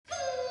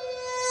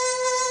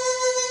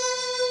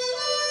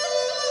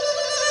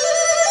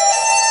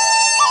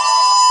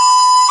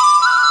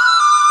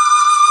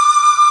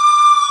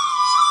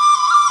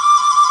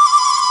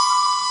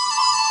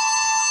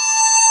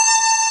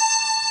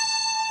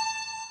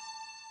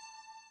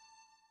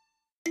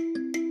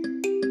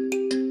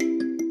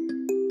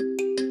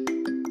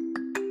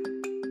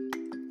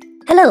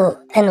Hello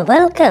and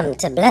welcome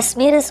to Bless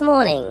Me This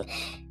Morning,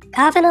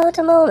 carving out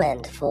a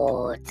moment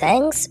for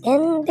Thanks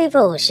in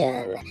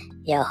Devotion.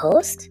 Your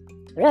host,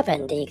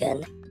 Reverend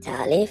Deacon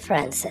Tali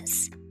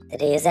Francis.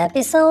 Today's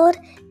episode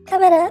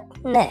coming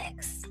up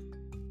next.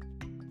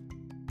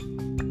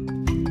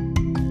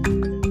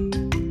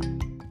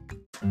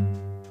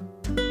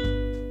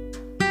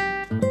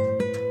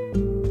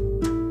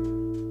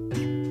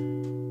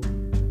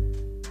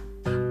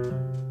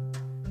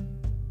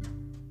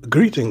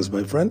 Greetings,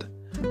 my friend,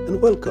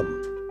 and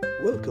welcome.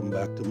 Welcome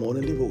back to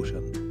Morning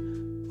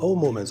Devotion, our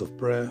moments of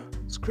prayer,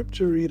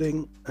 scripture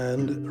reading,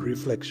 and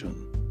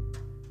reflection.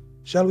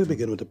 Shall we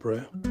begin with a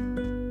prayer?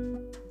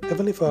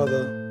 Heavenly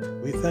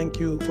Father, we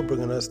thank you for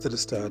bringing us to the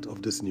start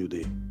of this new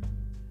day.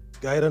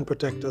 Guide and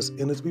protect us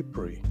in it, we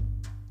pray,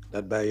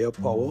 that by your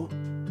power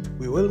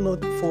we will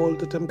not fall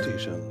to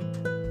temptation,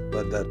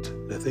 but that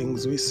the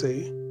things we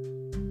say,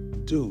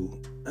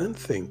 do, and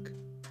think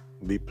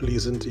be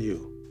pleasing to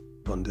you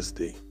on this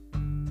day.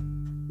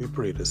 We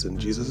pray this in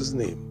Jesus'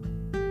 name.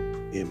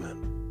 Amen.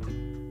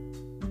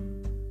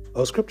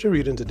 Our scripture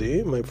reading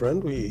today, my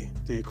friend, we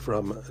take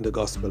from the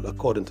Gospel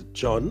according to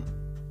John.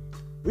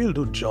 We'll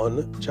do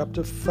John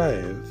chapter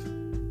 5,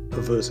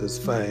 verses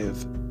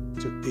 5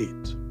 to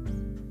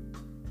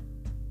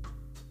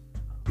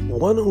 8.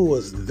 One who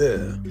was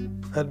there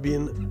had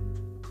been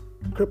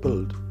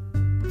crippled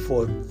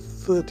for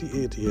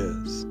 38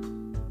 years.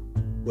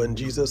 When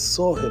Jesus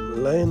saw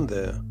him lying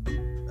there,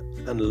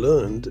 and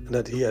learned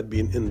that he had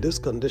been in this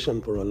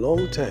condition for a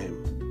long time,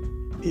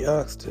 he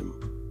asked him,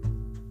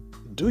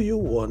 "Do you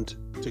want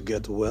to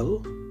get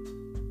well?"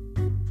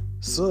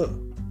 "Sir,"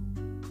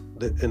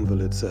 the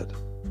invalid said,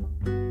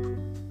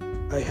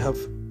 "I have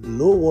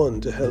no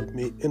one to help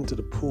me into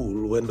the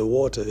pool when the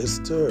water is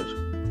stirred.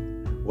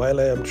 While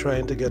I am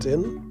trying to get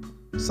in,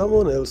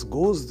 someone else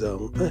goes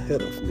down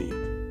ahead of me."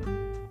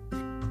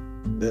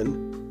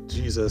 Then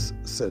Jesus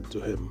said to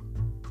him,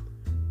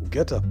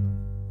 "Get up.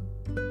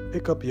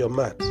 Pick up your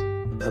mat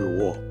and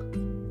walk."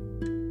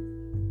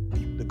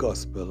 The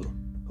Gospel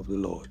of the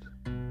Lord.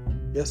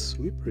 Yes,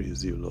 we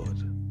praise you,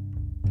 Lord.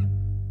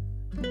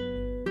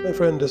 My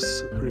friend,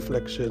 this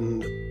reflection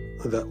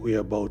that we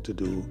are about to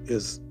do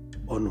is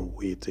on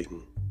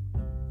waiting.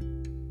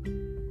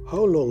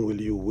 How long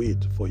will you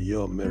wait for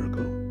your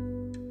miracle?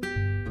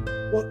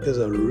 What is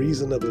a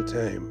reasonable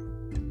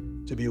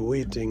time to be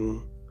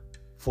waiting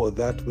for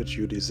that which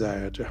you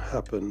desire to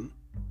happen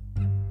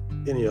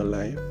in your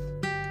life?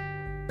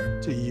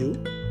 To you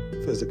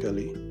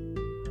physically,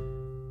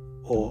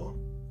 or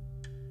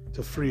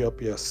to free up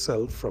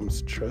yourself from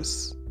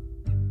stress,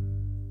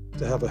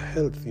 to have a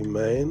healthy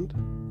mind,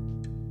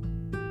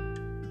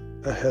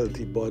 a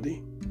healthy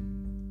body,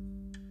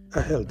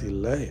 a healthy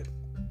life.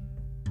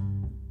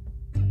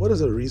 What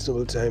is a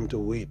reasonable time to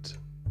wait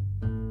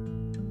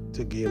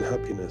to gain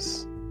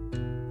happiness?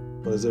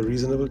 What is a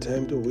reasonable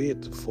time to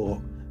wait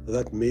for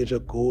that major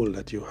goal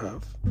that you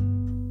have?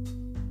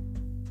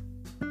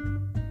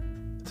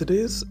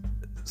 Today's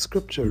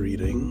scripture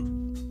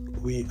reading,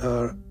 we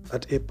are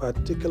at a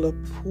particular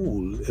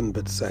pool in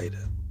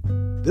Bethsaida.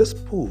 This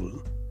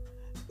pool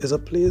is a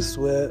place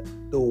where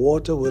the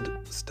water would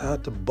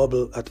start to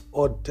bubble at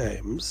odd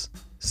times,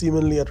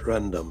 seemingly at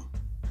random.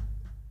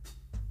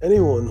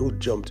 Anyone who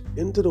jumped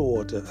into the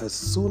water as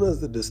soon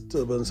as the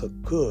disturbance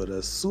occurred,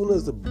 as soon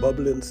as the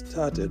bubbling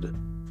started,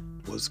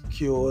 was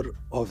cured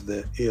of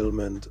their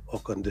ailment or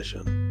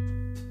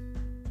condition,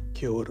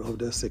 cured of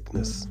their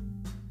sickness,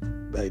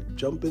 by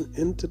jumping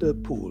into the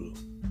pool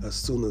as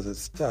soon as it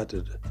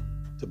started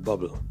to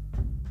bubble.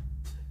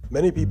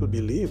 Many people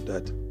believe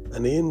that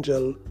an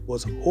angel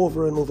was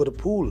hovering over the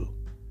pool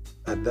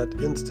at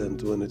that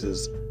instant when it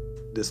is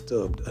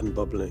disturbed and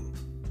bubbling.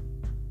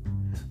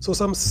 So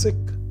some sick,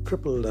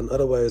 crippled, and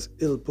otherwise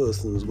ill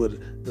persons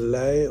would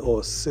lie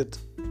or sit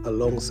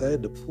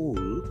alongside the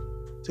pool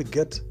to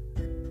get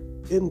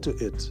into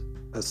it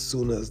as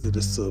soon as the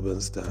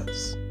disturbance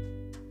starts.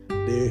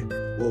 They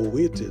were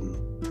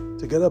waiting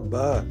to get a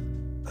bath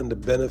and the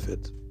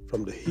benefit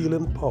from the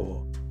healing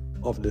power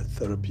of the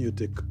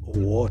therapeutic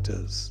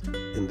waters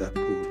in that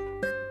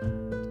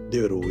pool.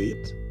 They would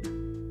wait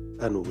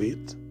and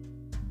wait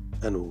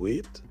and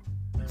wait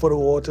for the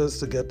waters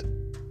to get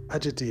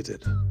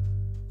agitated,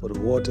 for the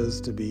waters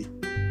to be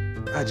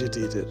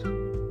agitated,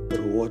 for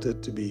the water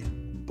to be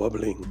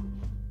bubbling.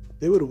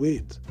 They would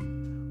wait,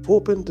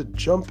 hoping to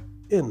jump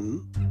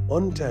in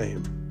on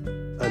time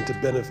and to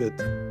benefit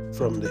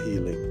from the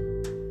healing.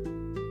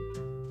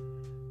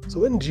 So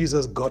when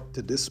Jesus got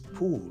to this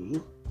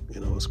pool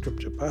in our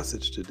scripture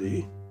passage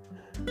today,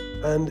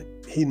 and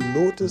he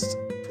noticed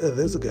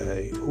this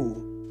guy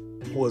who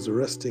was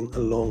resting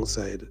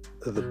alongside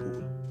the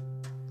pool,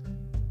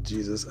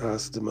 Jesus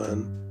asked the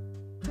man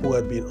who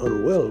had been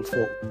unwell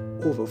for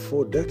over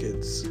 4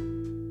 decades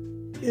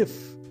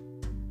if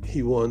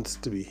he wants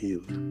to be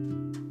healed.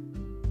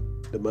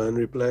 The man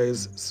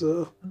replies,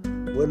 "Sir,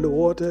 when the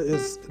water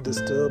is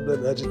disturbed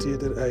and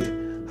agitated, I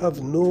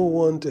have no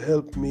one to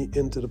help me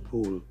into the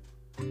pool.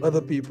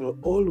 Other people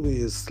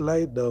always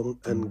slide down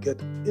and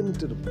get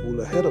into the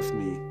pool ahead of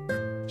me,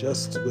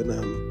 just when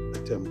I'm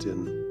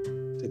attempting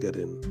to get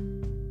in.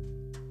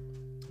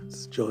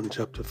 It's John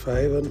chapter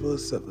 5 and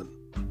verse 7.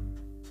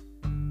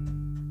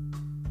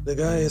 The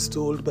guy is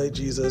told by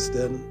Jesus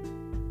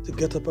then to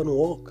get up and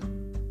walk.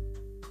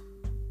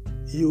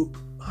 You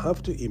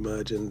have to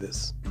imagine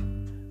this.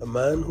 A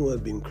man who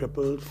had been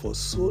crippled for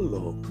so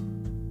long,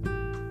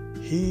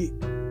 he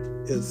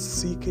is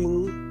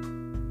seeking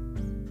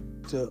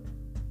to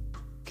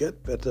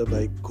get better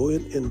by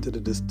going into the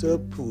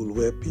disturbed pool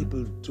where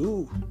people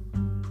do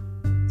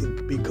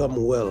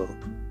become well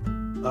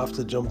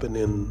after jumping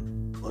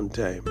in on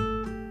time.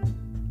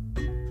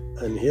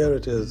 And here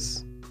it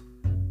is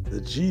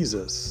that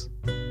Jesus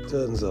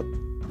turns up,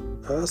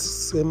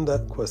 asks him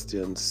that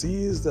question,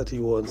 sees that he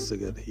wants to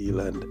get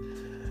healed, and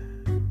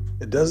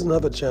it doesn't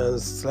have a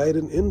chance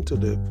sliding into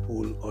the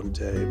pool on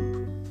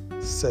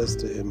time, says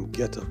to him,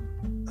 get up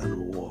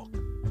and walk.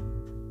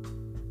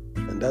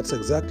 And that's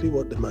exactly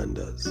what the man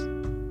does.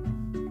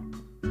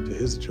 To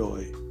his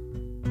joy,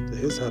 to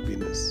his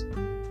happiness,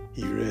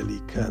 he really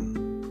can.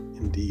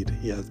 Indeed,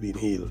 he has been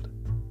healed.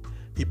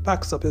 He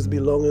packs up his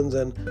belongings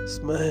and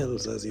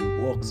smiles as he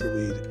walks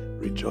away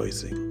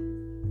rejoicing.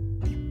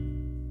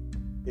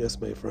 Yes,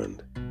 my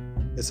friend,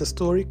 it's a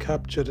story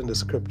captured in the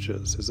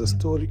scriptures. It's a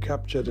story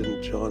captured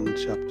in John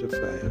chapter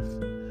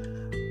 5.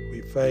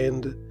 We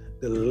find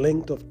the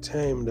length of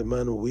time the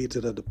man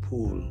waited at the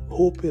pool,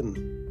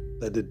 hoping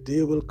that the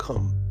day will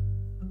come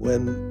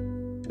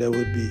when there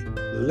would be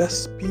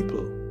less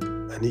people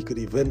and he could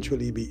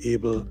eventually be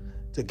able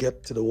to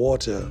get to the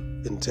water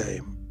in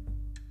time.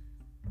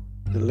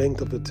 The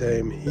length of the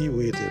time he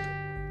waited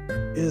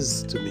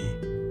is, to me,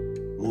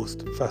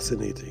 most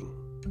fascinating.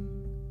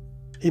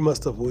 He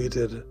must have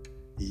waited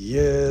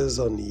years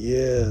on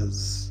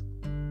years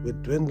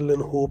with dwindling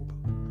hope,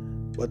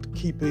 but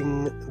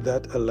keeping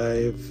that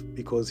alive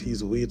because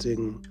he's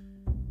waiting,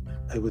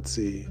 I would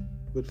say,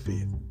 with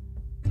faith.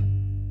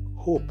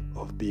 Hope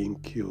of being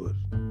cured.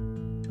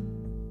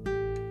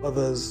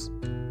 Others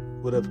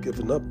would have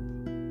given up.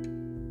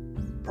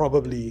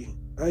 Probably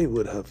I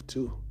would have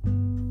too.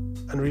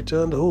 And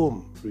returned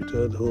home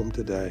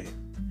to die.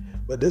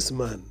 But this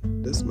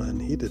man,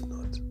 he did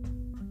not.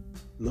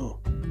 No,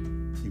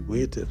 he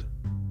waited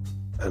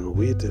and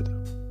waited.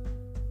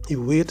 He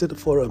waited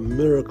for a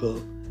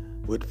miracle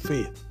with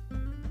faith.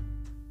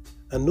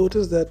 And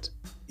notice that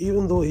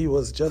even though he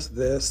was just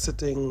there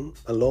sitting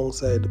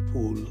alongside the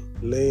pool,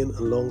 laying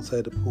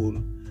alongside the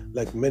pool,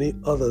 like many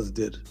others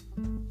did,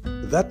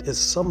 that is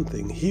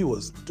something he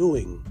was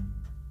doing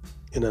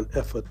in an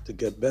effort to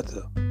get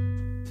better.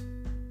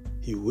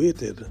 He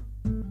waited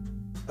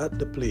at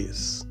the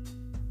place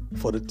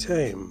for the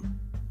time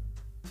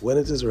when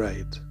it is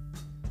right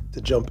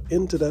to jump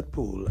into that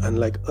pool and,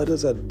 like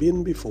others had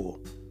been before,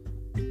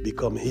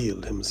 become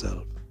healed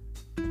himself.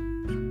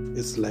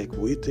 It's like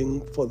waiting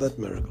for that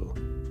miracle.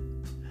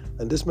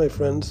 And this, my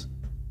friends,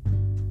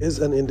 is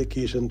an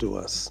indication to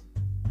us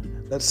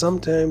that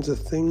sometimes the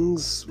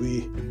things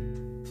we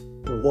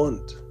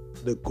want,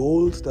 the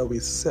goals that we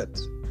set,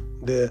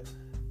 the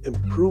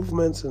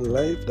improvements in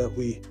life that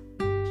we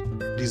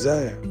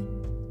desire,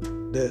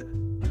 the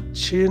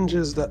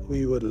changes that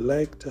we would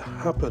like to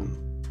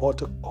happen or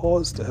to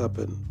cause to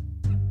happen,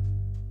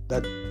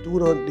 that do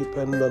not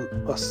depend on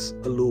us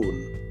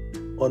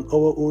alone, on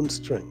our own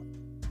strength,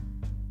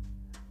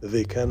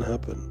 they can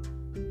happen.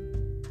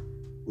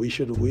 We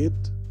should wait,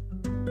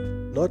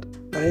 not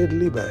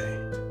idly by.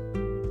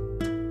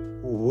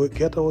 We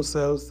get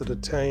ourselves to the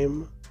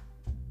time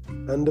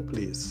and the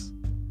place,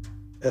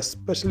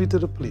 especially to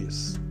the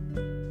place,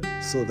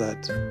 so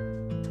that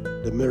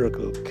the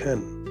miracle can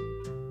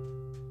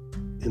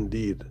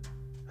indeed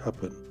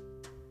happen.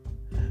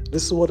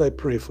 This is what I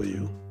pray for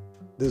you.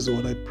 This is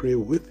what I pray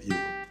with you.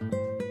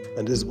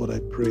 And this is what I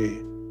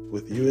pray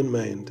with you in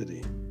mind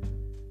today.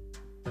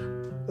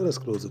 Let us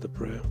close with a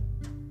prayer.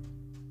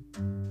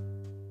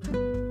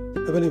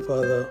 Heavenly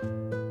Father,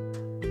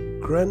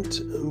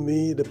 grant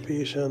me the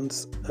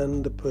patience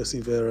and the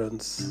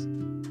perseverance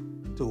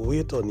to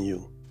wait on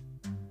you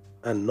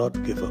and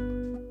not give up.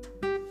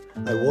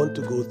 I want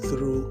to go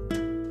through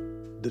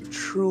the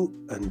true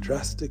and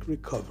drastic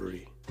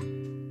recovery,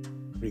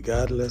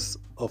 regardless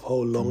of how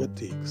long it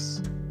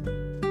takes.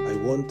 I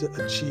want to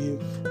achieve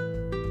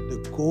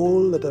the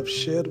goal that I've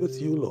shared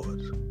with you,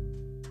 Lord,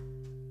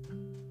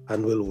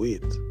 and will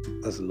wait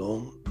as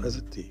long as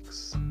it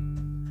takes.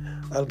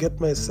 I'll get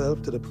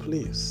myself to the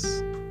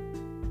place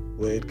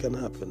where it can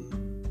happen.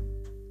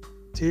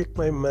 Take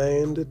my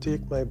mind,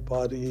 take my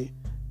body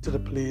to the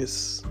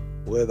place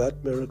where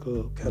that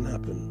miracle can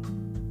happen.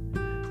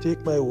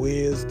 Take my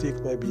ways,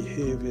 take my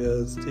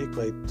behaviors, take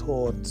my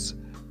thoughts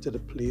to the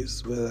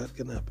place where that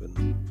can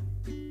happen.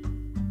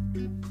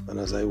 And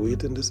as I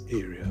wait in this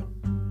area,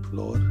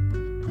 Lord,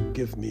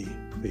 give me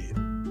faith.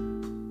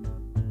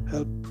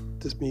 Help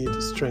me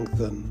to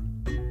strengthen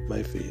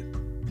my faith.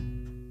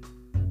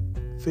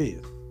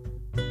 Faith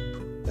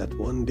that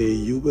one day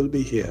you will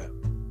be here.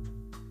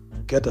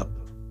 Get up,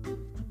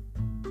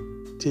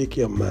 take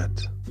your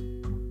mat,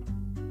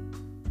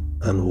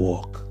 and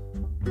walk.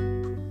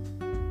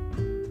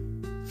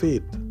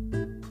 faith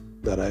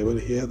that I will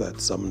hear that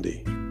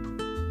someday.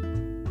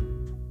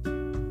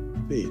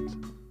 Faith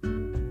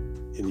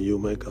in you,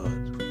 my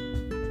God.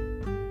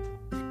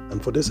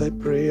 And for this I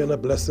pray, and a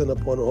blessing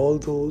upon all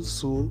those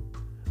who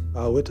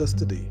are with us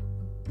today.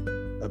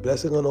 A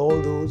blessing on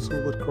all those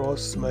who would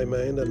cross my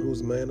mind and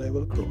whose mind I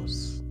will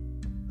cross.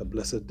 A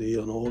blessed day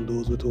on all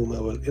those with whom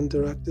I will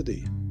interact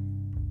today.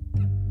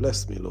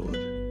 Bless me, Lord.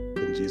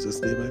 In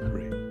Jesus' name I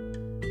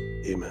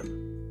pray. Amen.